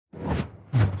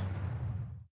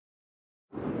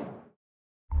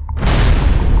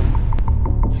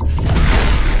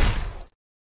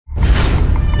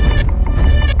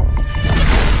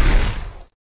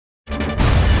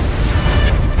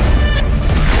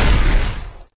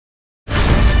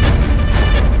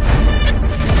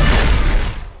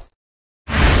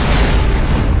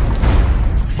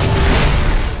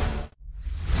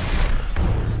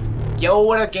Yo,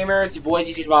 what up gamers, your boy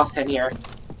DJ Boss 10 here.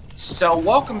 So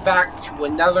welcome back to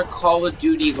another Call of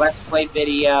Duty Let's Play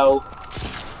video.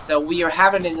 So we are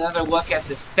having another look at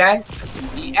the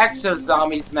Exo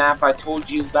Zombies map I told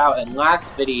you about in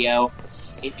last video.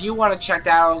 If you want to check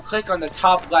that out, click on the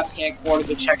top left hand corner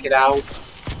to check it out.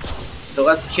 So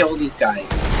let's kill these guys.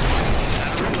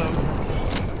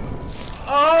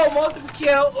 Oh, multiple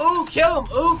kill. Ooh, kill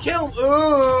him. Ooh, kill him.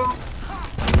 Ooh.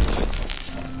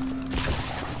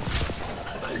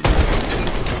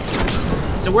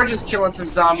 So we're just killing some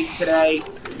zombies today.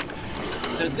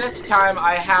 So this time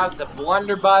I have the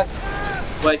blunderbuss,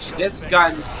 which this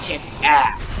gun kicks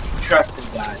ass. Trust me,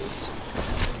 guys.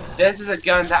 This is a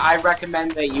gun that I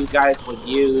recommend that you guys would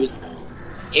use.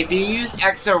 If you use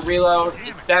Exo Reload,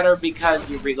 it's better because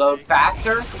you reload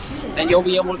faster, and you'll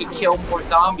be able to kill more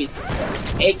zombies,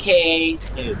 aka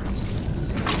noobs.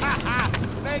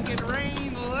 Make it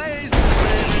rain laser.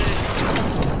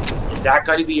 Is that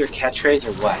going to be your catchphrase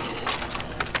or what?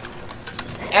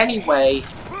 Anyway.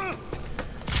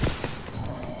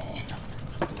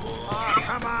 Oh,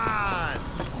 come on.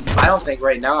 I don't think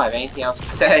right now I have anything else to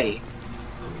say.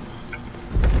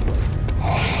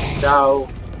 So.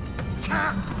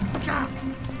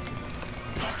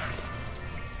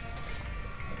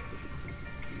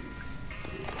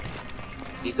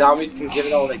 These zombies can give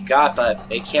it all they got, but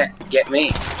they can't get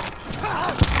me.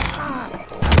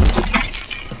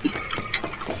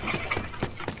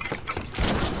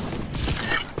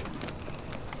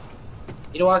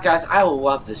 You know what, guys? I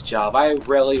love this job. I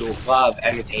really love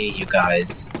entertaining you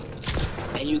guys.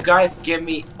 And you guys give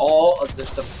me all of the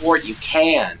support you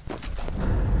can.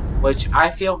 Which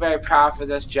I feel very proud for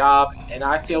this job, and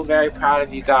I feel very proud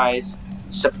of you guys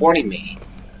supporting me.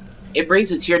 It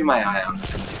brings a tear to my eye,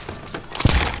 honestly.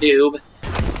 Noob.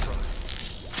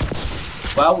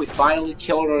 Well, we finally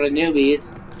killed all the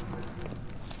newbies.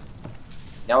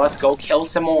 Now let's go kill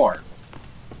some more.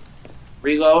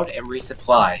 Reload and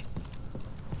resupply.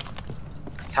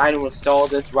 Time to install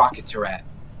this rocket turret.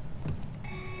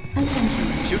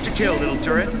 Attention. Shoot to kill, little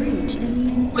turret.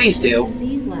 Please do.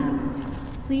 Disease lab.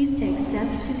 Please take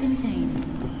steps to contain.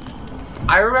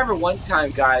 I remember one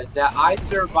time, guys, that I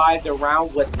survived a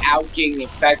round without getting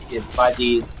infected by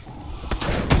these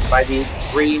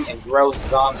green and gross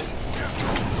zombies.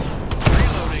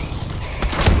 Reloading.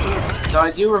 So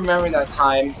I do remember that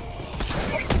time.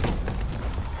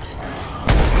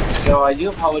 So I do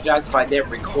apologize if I didn't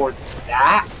record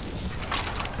that.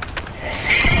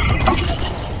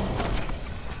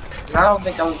 I don't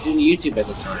think I was doing YouTube at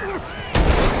the time.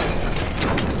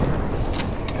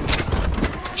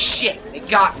 Shit, they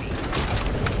got me.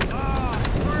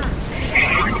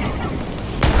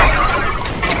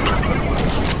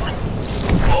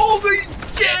 Holy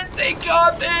shit, they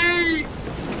got me!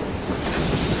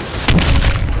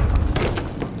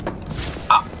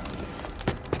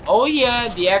 Oh yeah,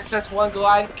 the XS1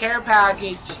 Goliath care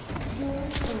package.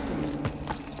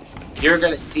 You're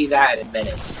gonna see that in a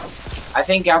minute. I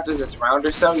think after this round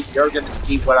or so, you're gonna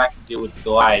see what I can do with the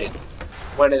Goliath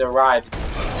when it arrives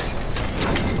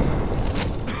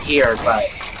here, but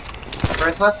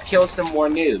first let's kill some more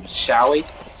noobs, shall we?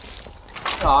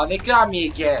 Aw, they got me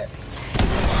again.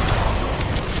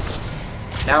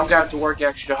 Now I'm gonna have to work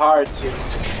extra hard to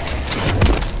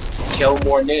kill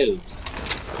more noobs.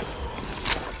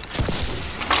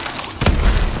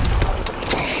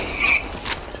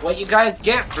 What you guys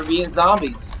get for being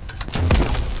zombies.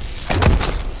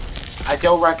 I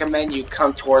don't recommend you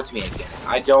come towards me again.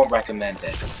 I don't recommend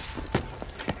it.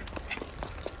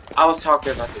 I was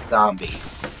talking about the zombie.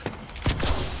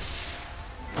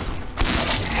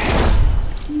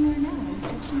 You are now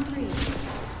infection free.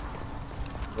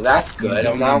 Well, that's good.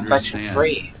 I'm now infection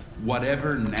free.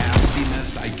 Whatever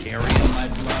nastiness I carry in my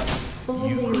blood,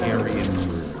 you carry in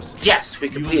yours. Yes, we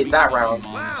completed that round.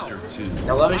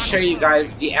 Now let me show you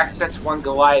guys the XS1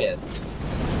 Goliath.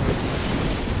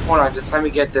 Hold on, just let me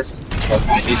get this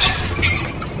package.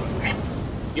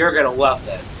 You're gonna love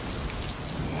this.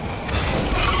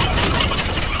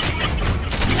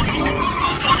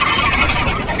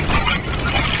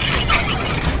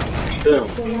 Boom.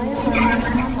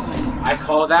 I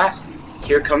call that,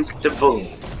 here comes the boom.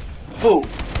 Boom.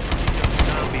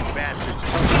 Zombie bastards.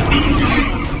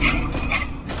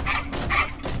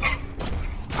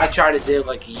 I try to do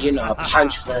like, you know, a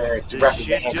punch for directly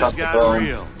to here comes the boom.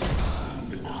 Real.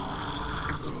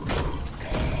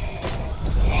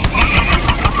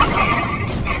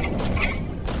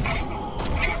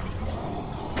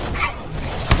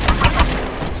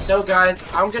 So guys,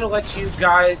 I'm gonna let you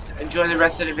guys enjoy the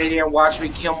rest of the video and watch me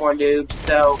kill more noobs,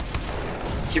 so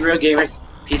keep real gamers,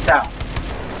 peace out.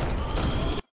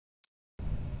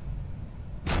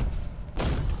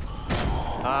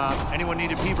 Anyone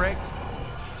need a pee break?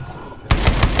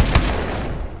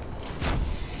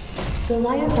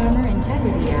 Goliath armor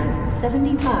integrity at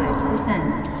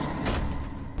 75%.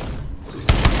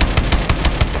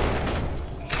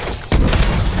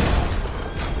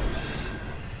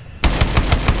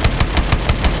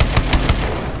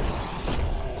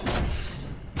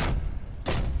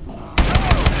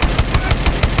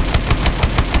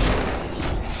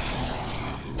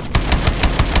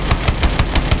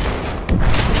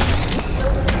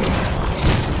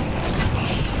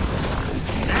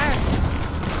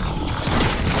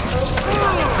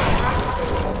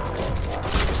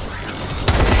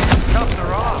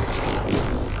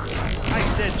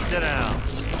 Sit down.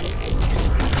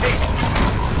 Taste it.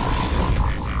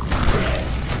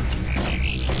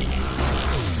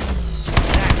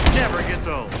 That never gets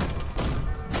old.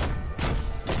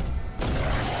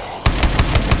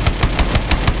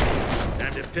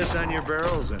 Time to piss on your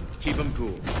barrels and keep them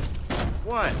cool.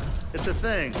 What? It's a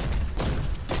thing.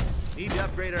 Need to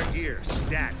upgrade our gear.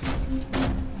 Stats.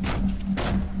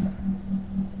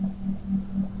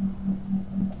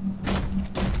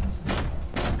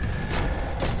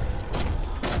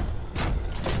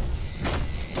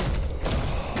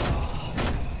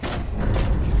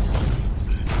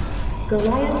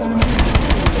 Goliath armor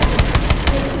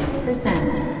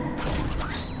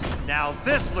 50%. Now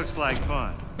this looks like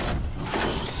fun.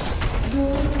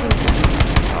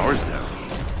 Power's down.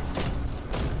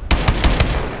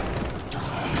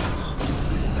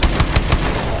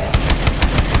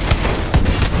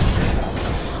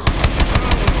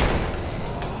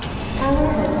 Power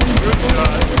has been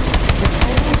restored.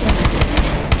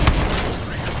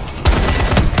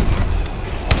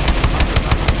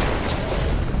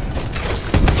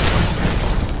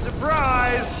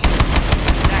 Surprise!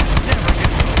 That never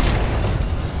gets old.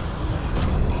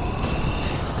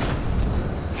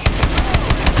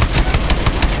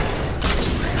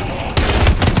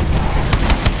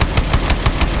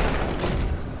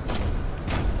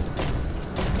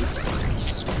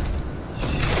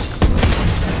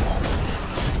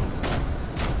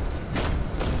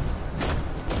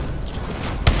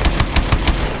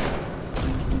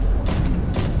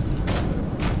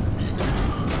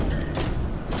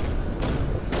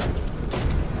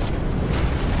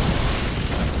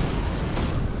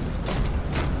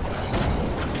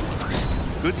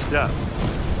 Good stuff.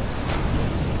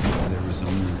 There is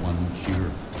only one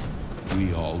cure.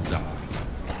 We all die.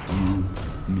 You,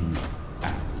 me,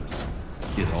 Atlas.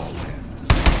 It all ends.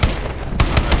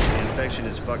 The infection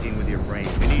is fucking with your brain.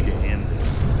 We need to end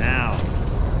this. Now.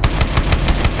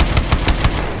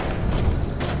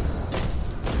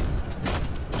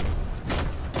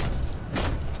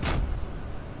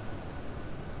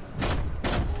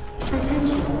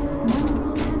 Attention,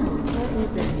 multiple tunnels are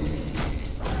open.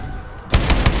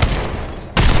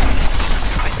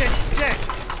 I said sit!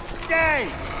 Stay!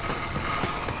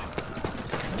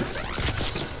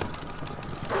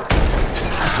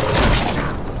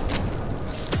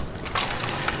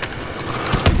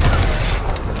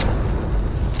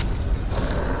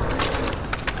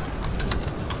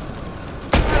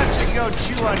 Why don't you go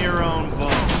chew on your own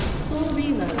bone? Full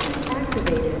reload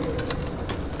activated.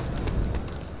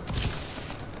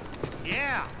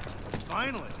 Yeah,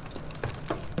 finally.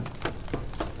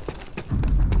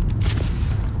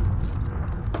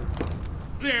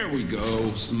 There we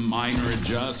go. Some minor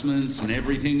adjustments and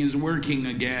everything is working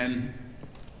again.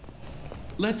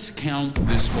 Let's count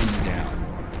this one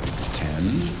down.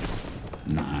 10,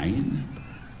 9,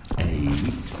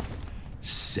 8,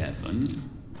 7,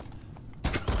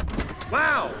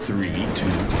 Wow! 3, 2.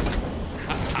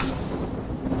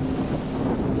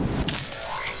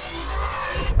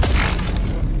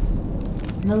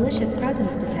 Malicious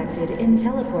presence detected in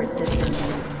teleport systems.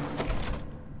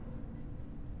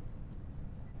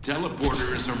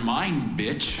 Teleporters are mine,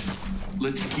 bitch.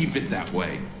 Let's keep it that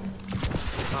way.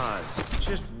 Oz,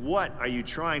 just what are you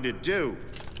trying to do?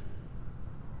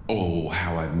 Oh,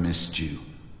 how I've missed you.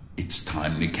 It's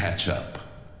time to catch up.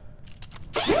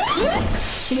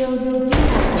 Shields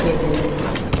deactivated.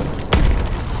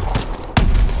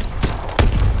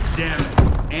 Damn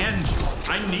it, Andrew,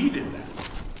 I needed that.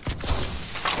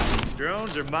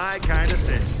 Drones are my kind of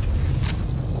thing.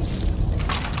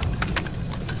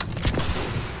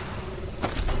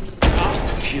 I'll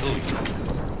kill you.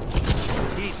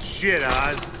 Eat shit,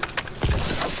 Oz.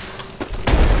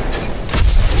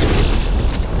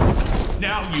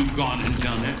 Now you've gone and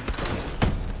done it.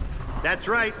 That's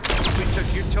right. We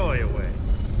took your toy away.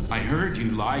 I heard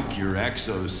you like your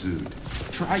exosuit.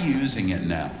 Try using it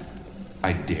now.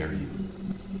 I dare you.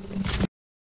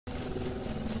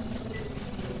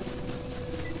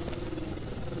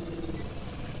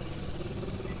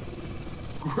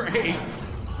 Great.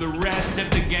 The rest of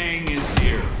the gang is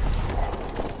here.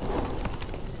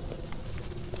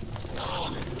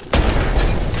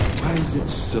 Why is it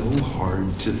so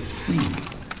hard to think?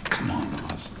 Come on,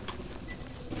 Oz.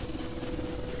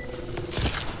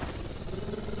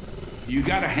 You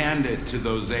gotta hand it to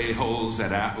those a-holes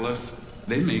at Atlas.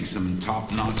 They make some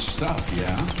top-notch stuff,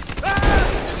 yeah?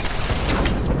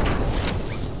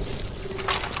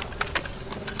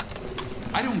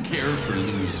 I don't care for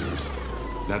losers.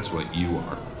 That's what you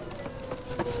are.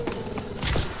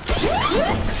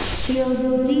 Shields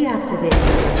deactivated.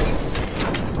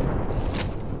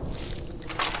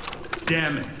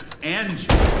 Damn it. Angie,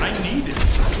 I need it.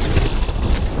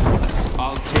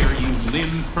 I'll tear you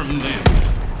limb from limb.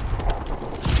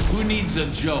 Who needs a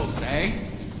joke, eh?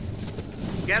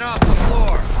 Get off the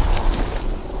floor!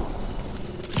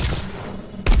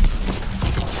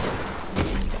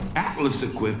 Atlas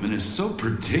equipment is so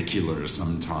particular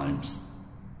sometimes.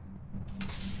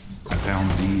 I found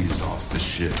these off the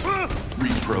ship.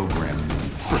 Reprogrammed them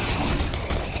for fun.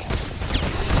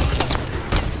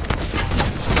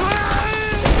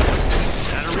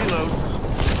 Gotta reload.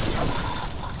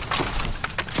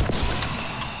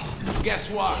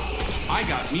 Guess what? I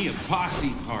got me a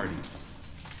posse party.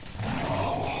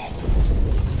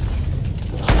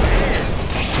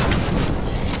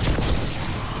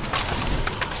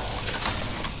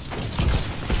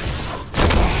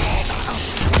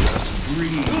 Just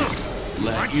breathe.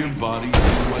 Let your body do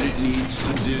what it needs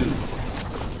to do.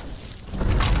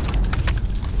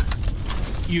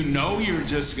 You know you're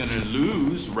just gonna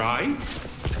lose, right?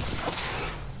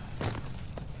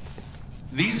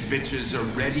 These bitches are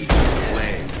ready to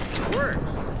play.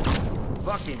 Works.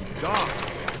 Fucking dogs.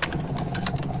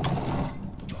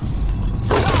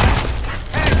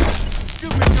 Hey,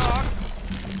 stupid dog.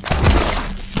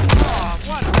 Oh,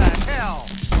 what the hell?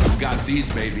 Got these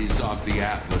babies off the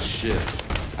Atlas ship.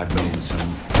 I've made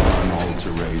some fun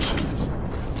alterations.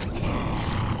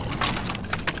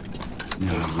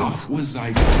 Now, what was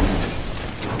I doing?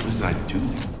 What was I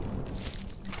doing?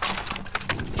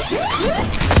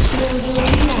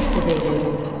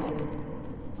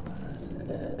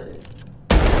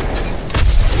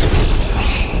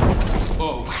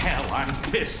 Oh, hell, I'm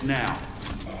pissed now.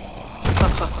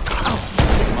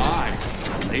 My,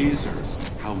 lasers.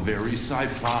 How very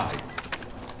sci-fi.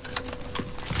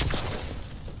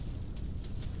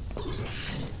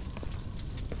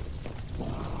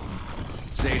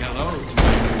 Say hello to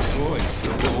my new toys.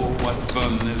 Oh, what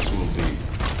fun this will be.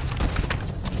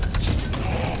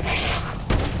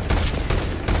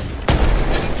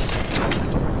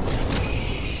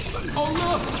 Oh,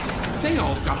 look! They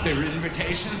all got their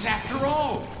invitations after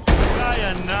all.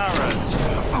 Sayonara.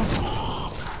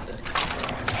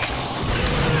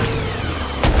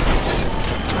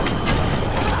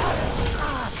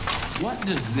 What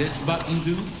does this button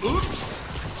do? Oops!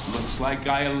 Looks like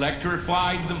I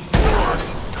electrified the floor.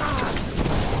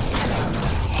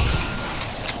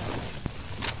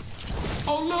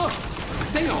 Oh, look!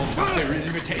 They all got their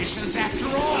invitations after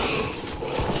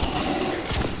all.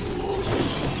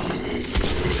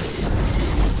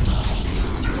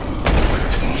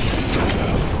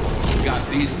 Got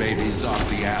these babies off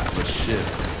the Atlas ship.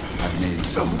 I've made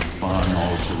some fun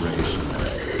alterations.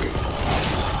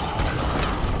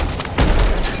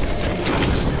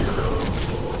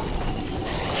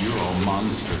 You're all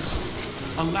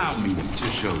monsters. Allow me to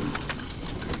show you.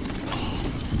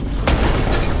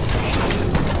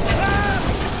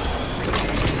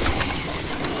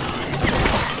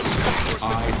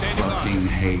 I fucking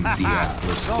hate the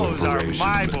Atlas Those are Corporation,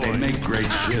 my but they boys. make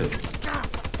great shit.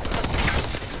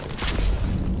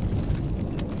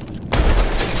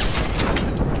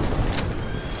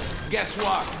 Guess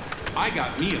what? I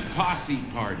got me a posse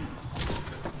party.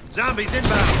 Zombies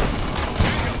inbound.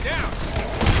 Tango down.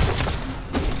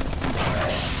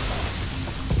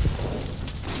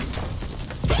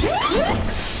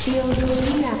 Shields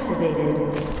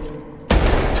deactivated.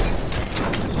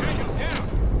 Tango down.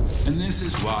 And this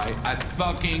is why I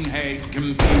fucking hate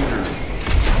computers.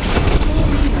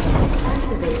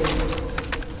 Activated.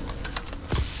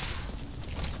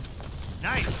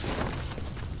 Nice.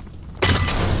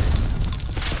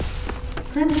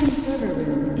 Cleansing server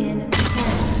room in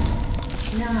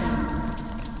 10, 9,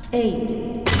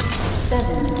 8,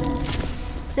 7,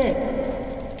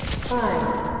 6,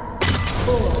 5,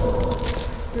 4,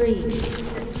 3,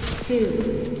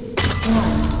 2,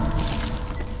 1.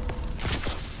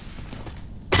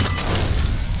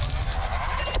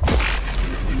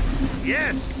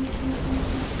 Yes.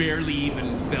 Barely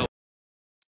even felt.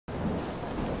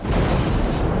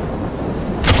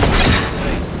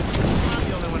 I'm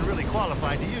the only one really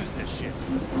qualified to use use this shit.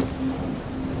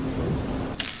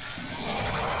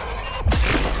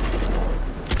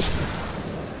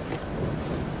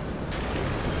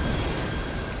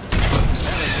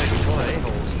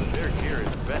 A-holes, but their gear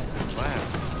is best in class.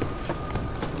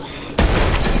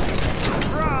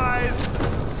 Surprise!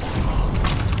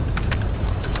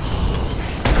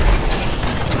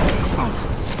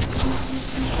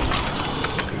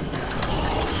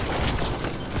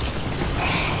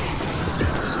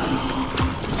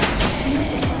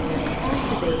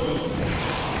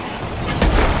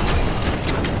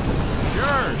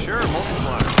 Sure,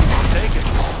 multiplier. I'll take it.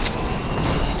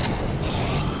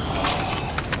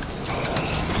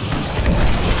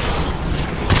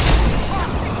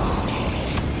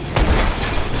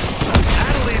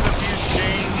 That'll leave a few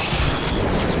stains.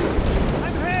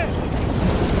 I'm hit.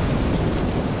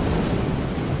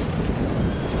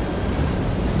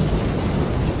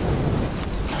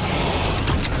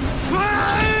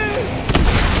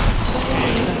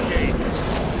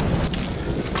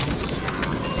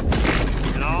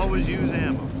 And always use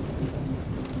ammo.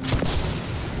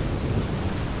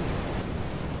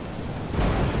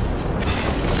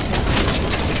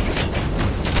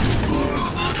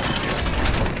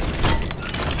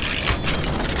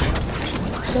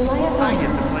 Goliath I get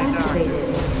to play armor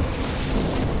activated.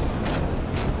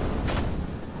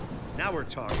 Now we're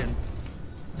talking.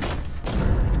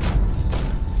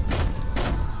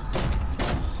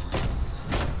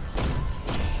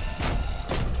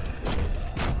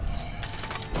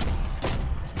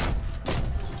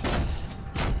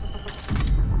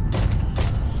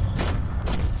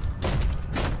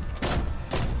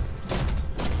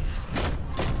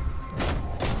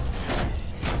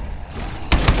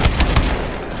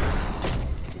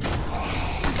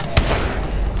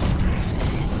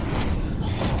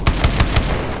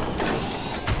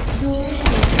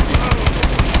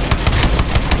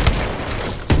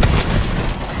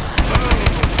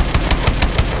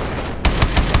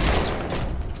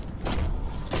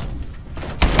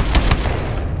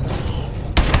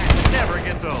 That never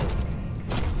gets old.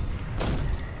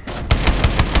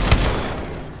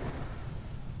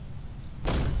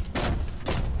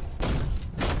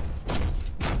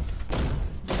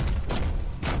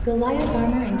 Goliath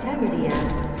armor integrity at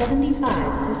 75%.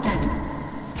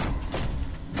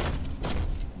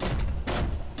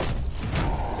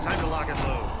 Time to lock and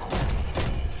load.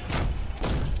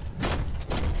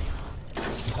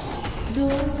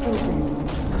 Doors open.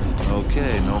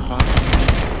 Okay, no problem.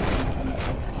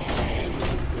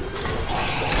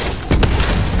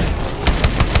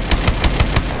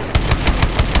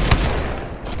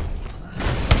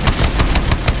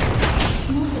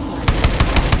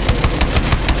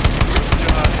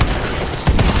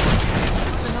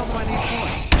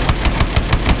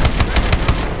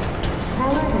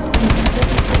 Power has been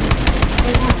increased.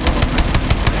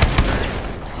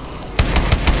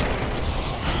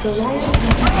 Goliath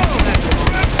armor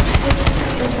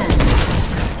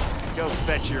 60%. Go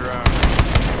fetch your armor.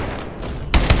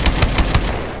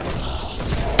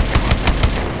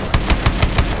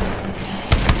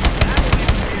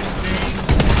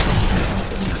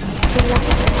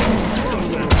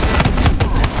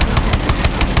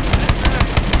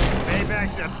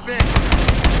 Payback's a bitch.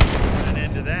 Put an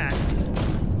end to that.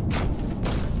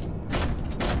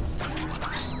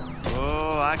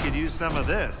 Oh, I could use some of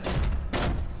this.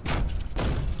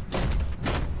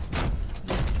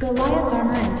 Goliath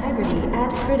armor integrity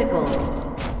at critical.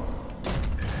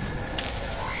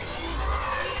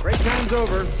 Break time's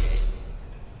over.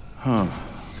 Huh.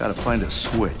 Gotta find a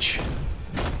switch.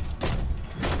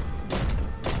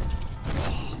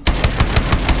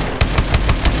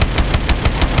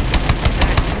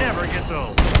 That never gets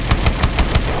old.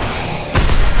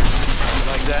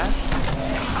 Like that?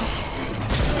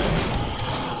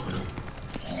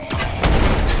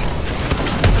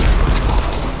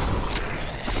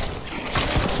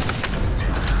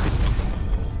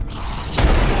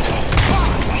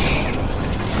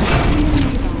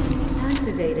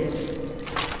 Activated.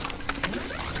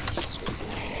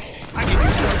 I can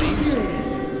use some of these.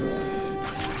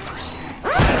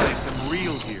 Finally, some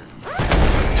real gear.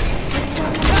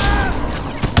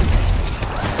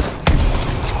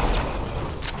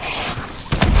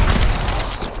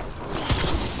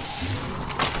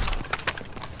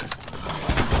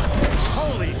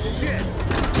 Holy shit!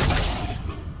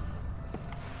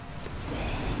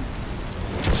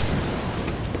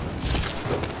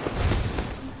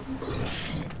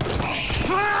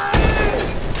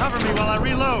 Cover me while I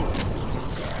reload.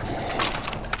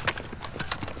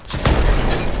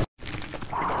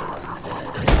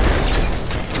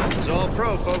 It's all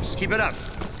pro, folks. Keep it up.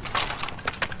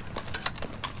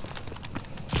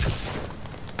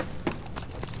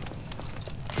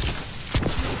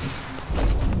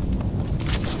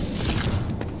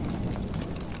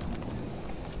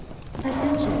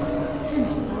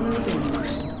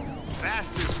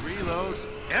 fastest reloads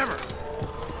ever.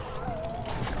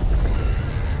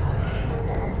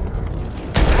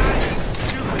 Ah, you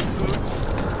stupid food.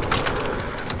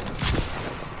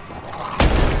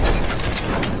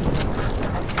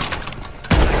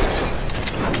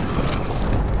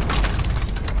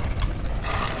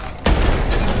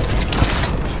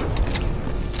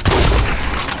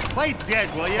 Play dead,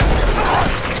 will you?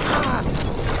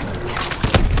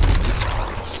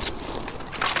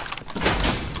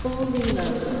 Full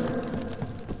reload.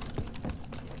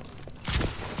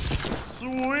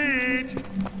 Sweet.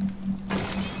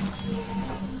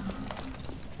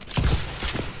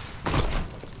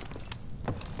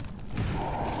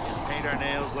 Paint our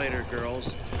nails later,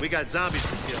 girls. We got zombies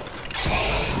to kill.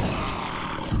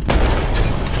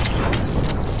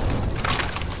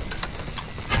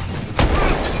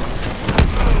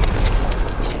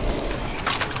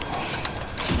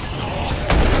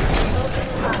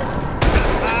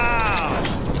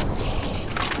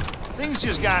 Things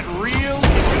just got real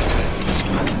interesting.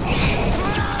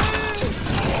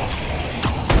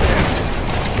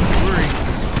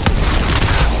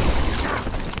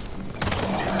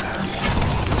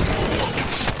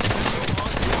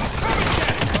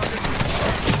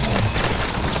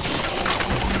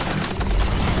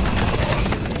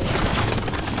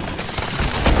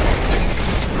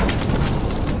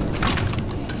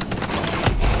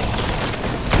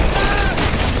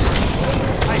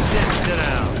 I said sit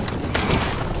down.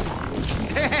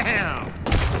 Damn!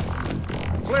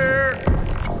 Clear!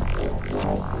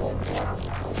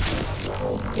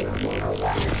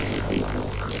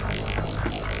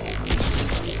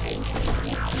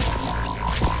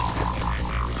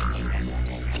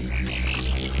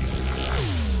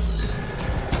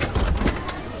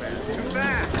 Too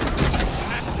fast!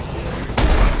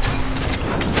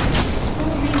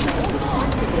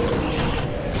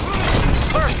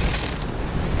 Perfect!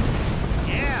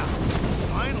 Yeah!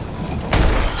 Finally!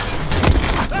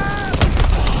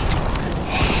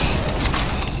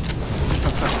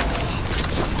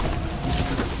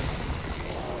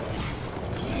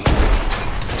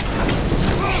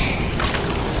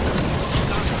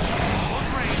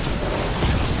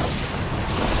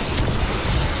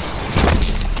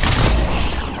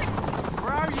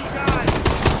 Where are you guys?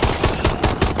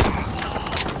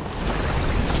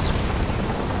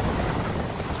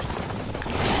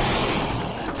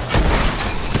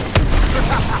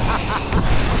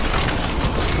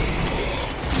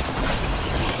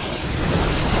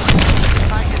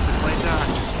 I get to play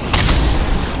dodge.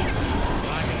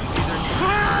 I can see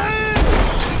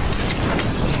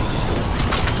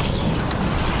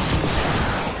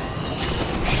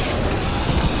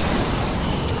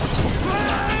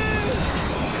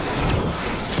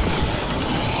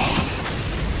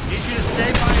Need you to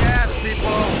save my ass,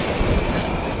 people.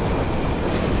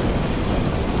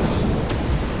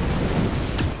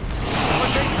 What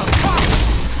the fuck?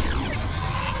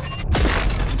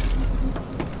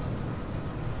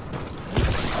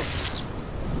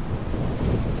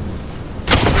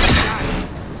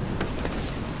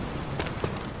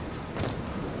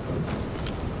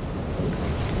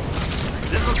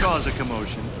 This will cause a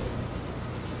commotion.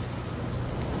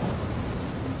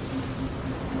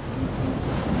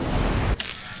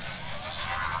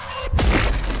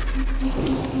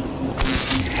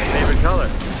 Favorite color?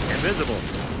 Invisible.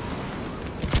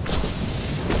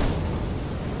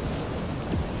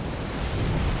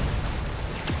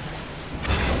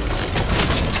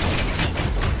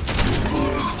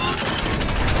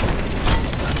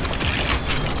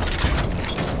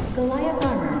 Goliath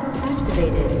armor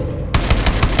activated.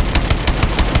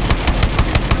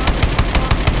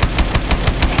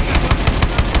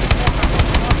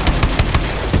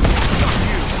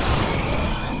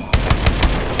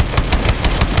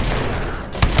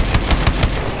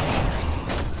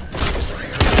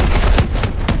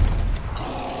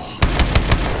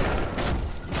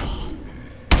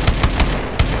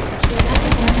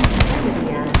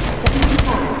 Integrity at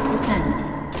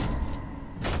 75%.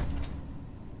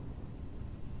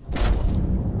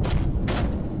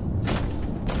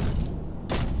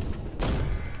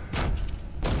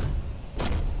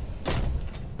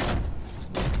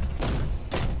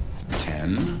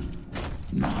 Ten,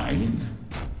 9,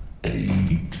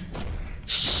 8,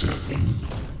 7,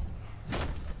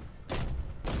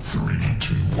 3,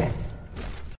 2, 1.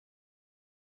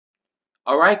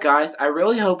 Alright guys, I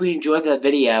really hope you enjoyed that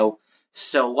video.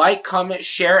 So like, comment,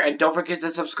 share, and don't forget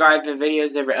to subscribe to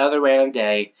videos every other random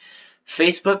day.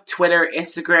 Facebook, Twitter,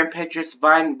 Instagram, Pinterest,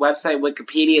 Vine, website,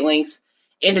 Wikipedia links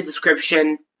in the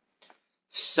description.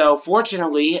 So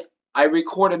fortunately, I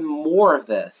recorded more of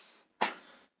this.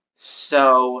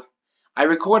 So I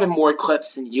recorded more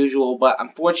clips than usual, but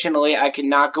unfortunately I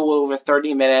cannot go over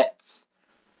 30 minutes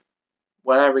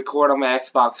when I record on my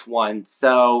Xbox One.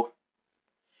 So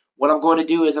what I'm going to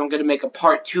do is I'm going to make a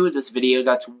part 2 of this video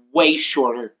that's way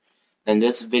shorter than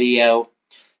this video.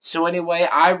 So anyway,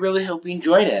 I really hope you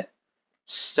enjoyed it.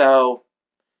 So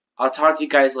I'll talk to you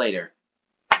guys later.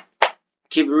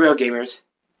 Keep it real, gamers.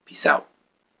 Peace out.